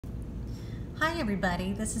Hi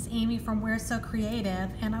everybody, this is Amy from We're So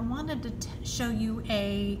Creative, and I wanted to show you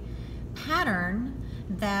a pattern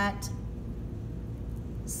that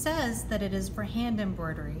says that it is for hand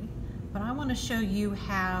embroidery, but I want to show you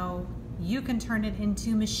how you can turn it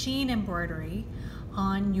into machine embroidery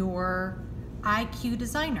on your IQ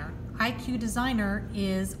Designer. IQ Designer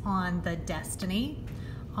is on the Destiny,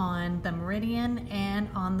 on the Meridian, and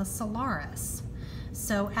on the Solaris.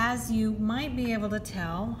 So as you might be able to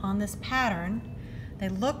tell on this pattern, they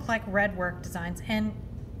look like red work designs, and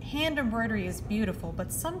hand embroidery is beautiful,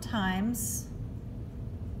 but sometimes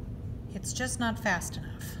it's just not fast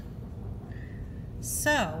enough.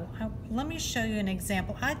 So let me show you an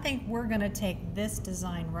example. I think we're going to take this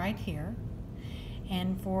design right here,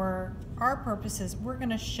 and for our purposes we're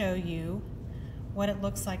going to show you what it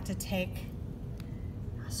looks like to take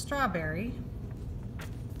a strawberry.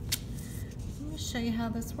 Let me show you how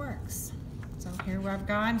this works. So here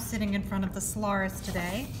I'm sitting in front of the Solaris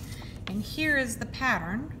today, and here is the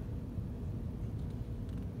pattern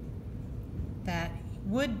that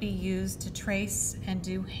would be used to trace and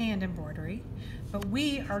do hand embroidery, but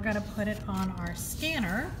we are going to put it on our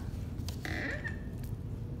scanner.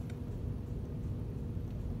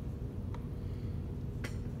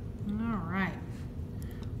 All right,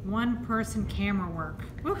 one person camera work.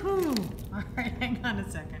 Woohoo! All right, hang on a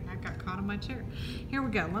second. I got caught on my chair. Here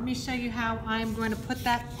we go. Let me show you how I'm going to put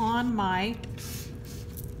that on my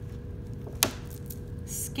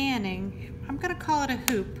scanning. I'm going to call it a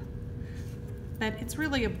hoop, but it's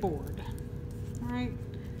really a board. All right,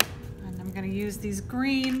 and I'm going to use these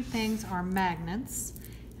green things are magnets,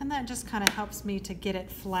 and that just kind of helps me to get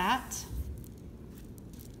it flat.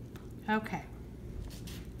 Okay.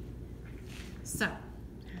 So,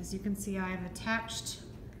 as you can see, I have attached,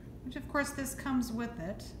 which of course this comes with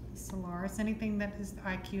it, Solaris, anything that is the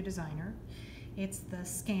IQ Designer. It's the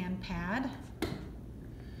scan pad.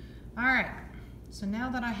 All right, so now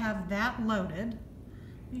that I have that loaded,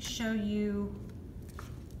 let me show you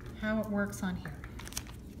how it works on here.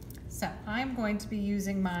 So I'm going to be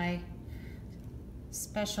using my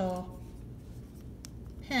special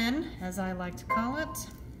pen, as I like to call it.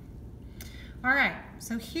 All right,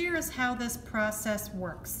 so here's how this process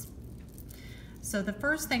works. So the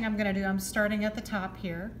first thing I'm going to do, I'm starting at the top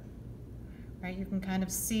here, right? You can kind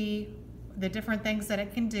of see the different things that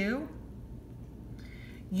it can do.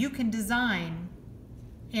 You can design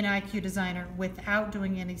in IQ Designer without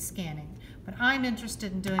doing any scanning, but I'm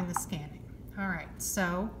interested in doing the scanning. All right,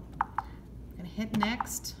 so I'm going to hit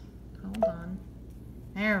next. Hold on.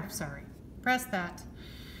 There, sorry. Press that.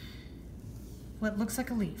 What looks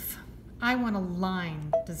like a leaf. I want a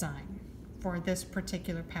line design for this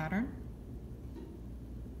particular pattern.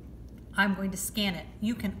 I'm going to scan it.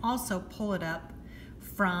 You can also pull it up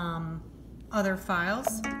from other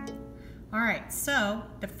files. All right, so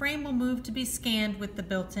the frame will move to be scanned with the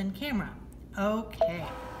built-in camera. Okay.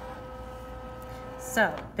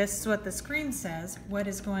 So this is what the screen says. What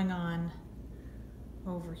is going on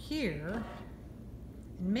over here?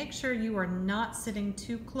 And make sure you are not sitting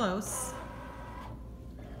too close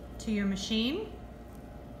to your machine,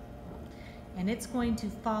 and it's going to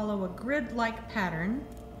follow a grid-like pattern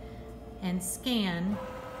and scan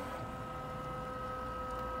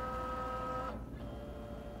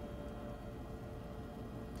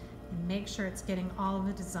and make sure it's getting all of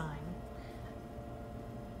the design.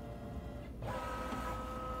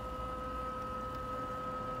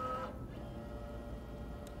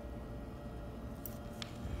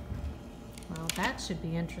 Well, that should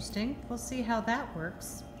be interesting. We'll see how that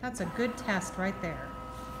works. That's a good test right there.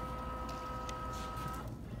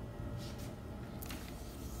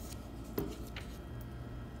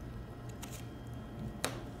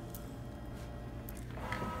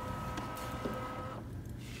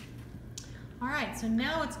 All right, so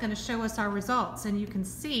now it's going to show us our results, and you can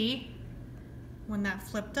see when that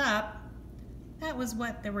flipped up, that was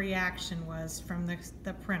what the reaction was from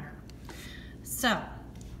the printer. So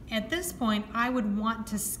at this point, I would want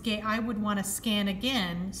to scan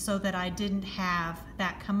again so that I didn't have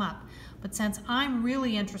that come up. But since I'm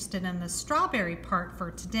really interested in the strawberry part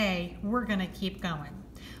for today, we're going to keep going.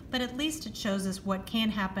 But at least it shows us what can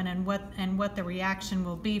happen and what the reaction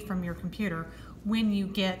will be from your computer when you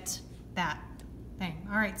get that thing.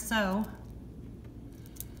 All right, so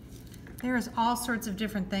there's all sorts of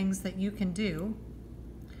different things that you can do,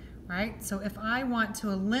 right? So if I want to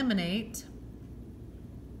eliminate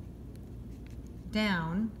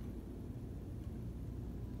down,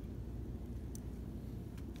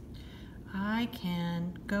 I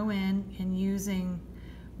can go in and using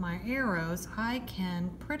my arrows, I can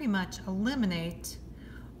pretty much eliminate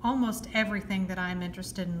almost everything that I'm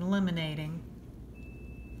interested in eliminating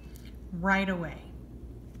right away.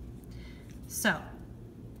 So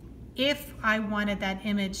if I wanted that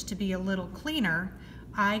image to be a little cleaner,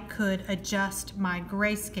 I could adjust my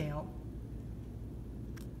grayscale.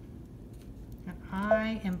 And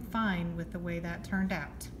I am fine with the way that turned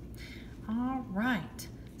out. All right,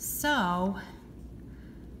 so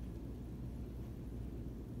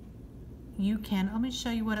you can, let me show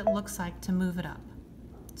you what it looks like to move it up.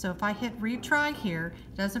 So if I hit retry here,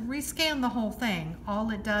 it doesn't rescan the whole thing. All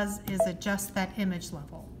it does is adjust that image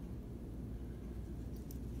level.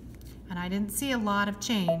 And I didn't see a lot of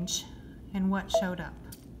change in what showed up.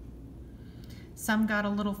 Some got a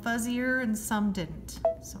little fuzzier and some didn't.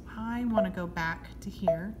 So I want to go back to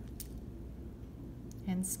here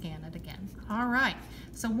and scan it again. All right,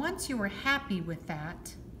 so once you are happy with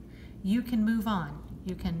that, you can move on.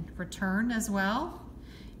 You can return as well.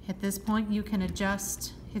 At this point, you can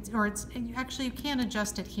adjust, actually you can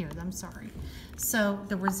adjust it here, I'm sorry. So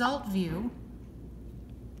the result view,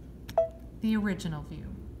 the original view.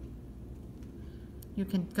 You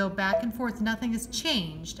can go back and forth, nothing has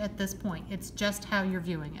changed at this point. It's just how you're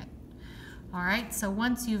viewing it. All right, so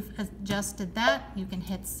once you've adjusted that, you can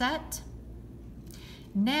hit set.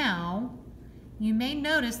 Now, you may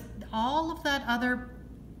notice all of that other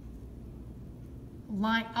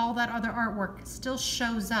artwork still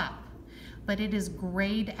shows up, but it is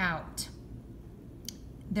grayed out.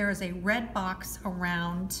 There is a red box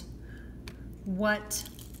around what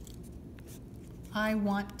I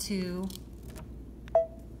want to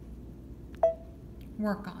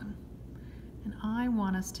work on. And I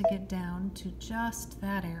want us to get down to just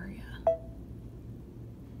that area.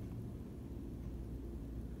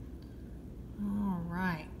 All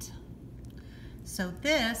right. So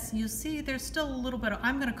this, you see there's still a little bit of,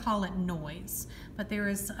 I'm going to call it noise, but there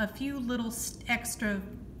is a few little extra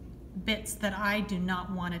bits that I do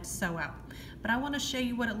not want it to sew out. But I want to show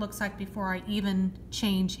you what it looks like before I even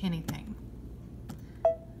change anything.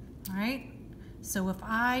 All right. So if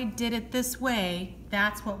I did it this way,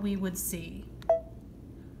 that's what we would see.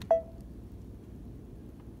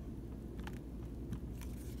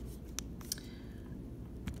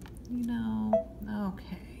 You know,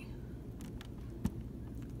 okay.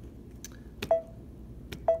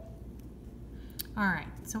 All right,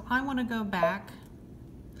 so I want to go back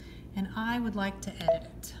and I would like to edit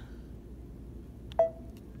it.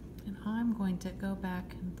 And I'm going to go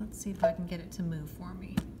back and let's see if I can get it to move for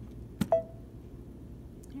me.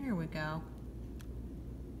 Here we go.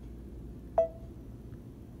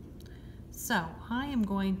 So I am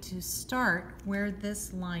going to start where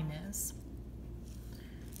this line is.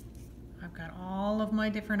 I've got all of my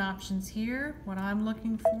different options here. What I'm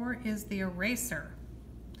looking for is the eraser.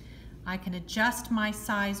 I can adjust my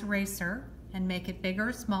size eraser and make it bigger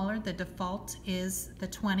or smaller. The default is the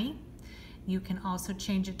 20. You can also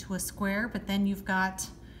change it to a square, but then you've got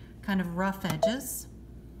kind of rough edges.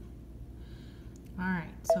 All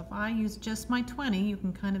right, so if I use just my 20, you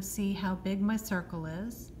can kind of see how big my circle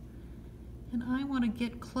is. And I want to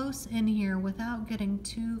get close in here without getting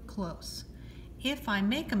too close. If I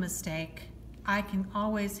make a mistake, I can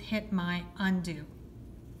always hit my undo.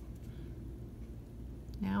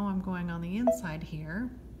 Now I'm going on the inside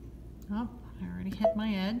here. Oh, I already hit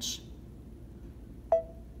my edge.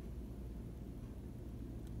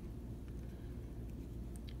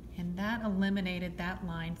 And that eliminated that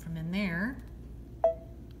line from in there.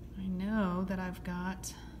 I know that I've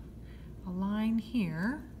got a line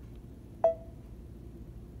here.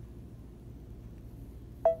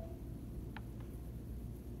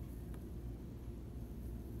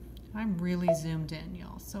 I'm really zoomed in,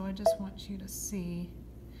 y'all, so I just want you to see.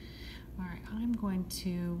 All right, I want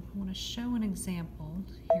to show an example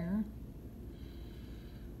here.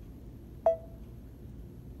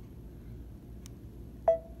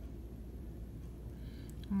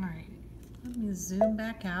 All right, let me zoom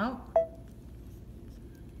back out.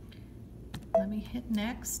 Let me hit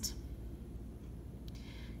next.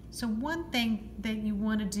 So one thing that you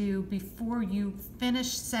want to do before you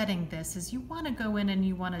finish setting this is you want to go in and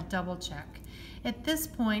you want to double check. At this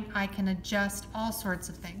point, I can adjust all sorts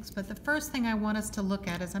of things, but the first thing I want us to look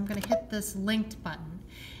at is I'm going to hit this linked button,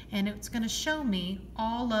 and it's going to show me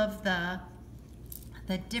all of the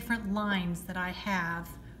different lines that I have,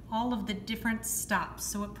 all of the different stops.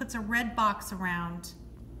 So it puts a red box around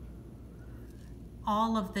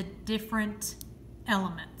all of the different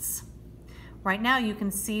elements. Right now you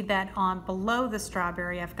can see that on below the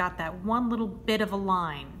strawberry I've got that one little bit of a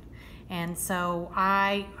line, and so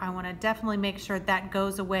I want to definitely make sure that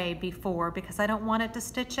goes away before, because I don't want it to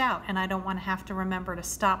stitch out and I don't want to have to remember to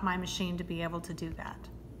stop my machine to be able to do that.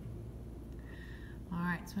 All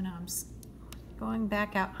right, so now I'm going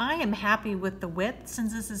back out. I am happy with the width,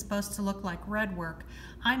 since this is supposed to look like red work.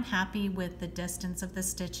 I'm happy with the distance of the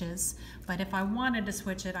stitches, but if I wanted to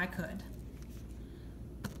switch it, I could.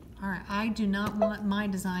 All right, I do not want my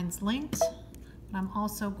designs linked, but I'm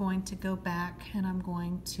also going to go back and I'm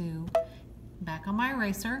going to, back on my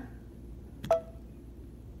eraser,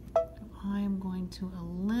 I am going to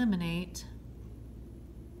eliminate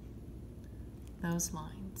those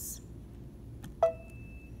lines.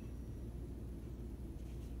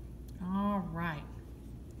 All right.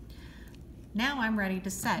 Now I'm ready to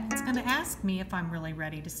set. It's going to ask me if I'm really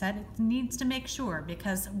ready to set. It needs to make sure,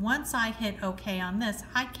 because once I hit OK on this,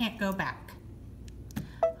 I can't go back.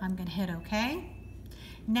 I'm going to hit OK.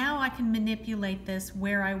 Now I can manipulate this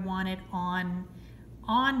where I want it on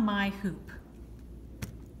my hoop.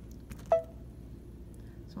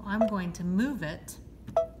 So I'm going to move it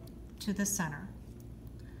to the center.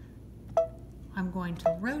 I'm going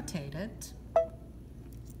to rotate it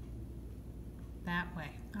that way.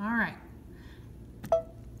 All right.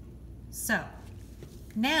 So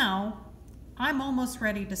now I'm almost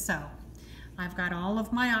ready to sew. I've got all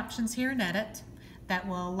of my options here in Edit that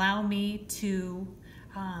will allow me to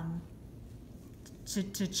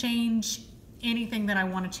change anything that I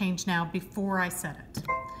want to change now before I set it.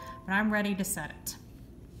 But I'm ready to set it.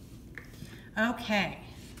 Okay,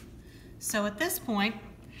 so at this point,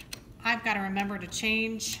 I've got to remember to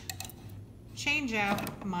change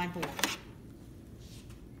out my board.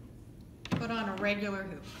 Put on a regular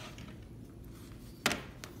hoop.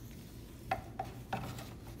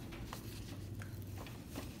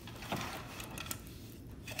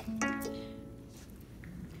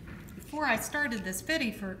 Before I started this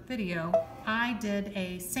video, I did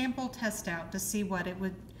a sample test out to see what it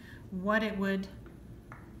would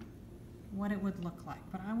look like.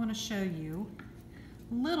 But I want to show you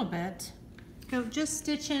a little bit. Just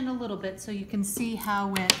stitch in a little bit so you can see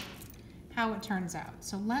how it turns out.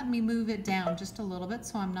 So let me move it down just a little bit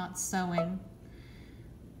so I'm not sewing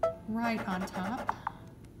right on top.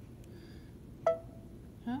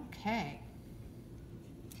 Okay.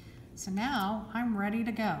 So now I'm ready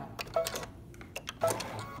to go.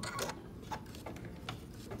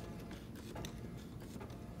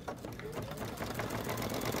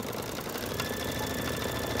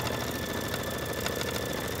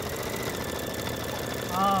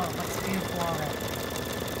 Oh, looks beautiful already.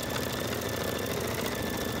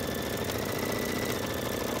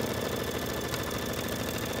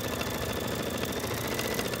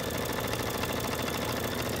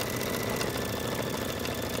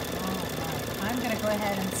 I'm going to go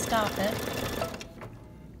ahead and stop it.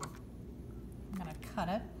 I'm going to cut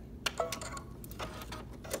it.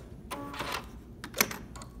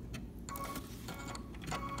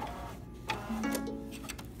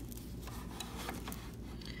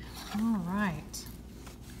 All right.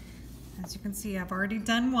 As you can see, I've already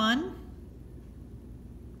done one.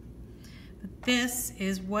 But this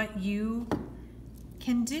is what you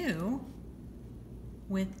can do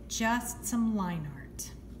with just some line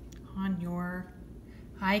art on your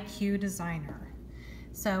IQ Designer.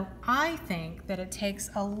 So I think that it takes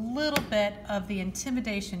a little bit of the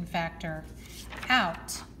intimidation factor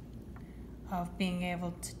out of being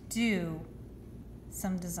able to do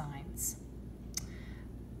some designs.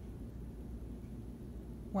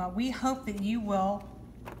 Well, we hope that you will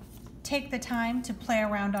take the time to play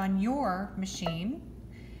around on your machine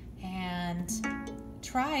and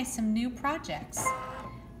try some new projects.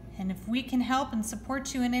 And if we can help and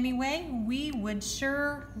support you in any way, we would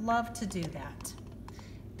sure love to do that.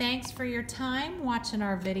 Thanks for your time watching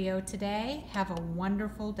our video today. Have a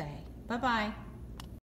wonderful day. Bye-bye.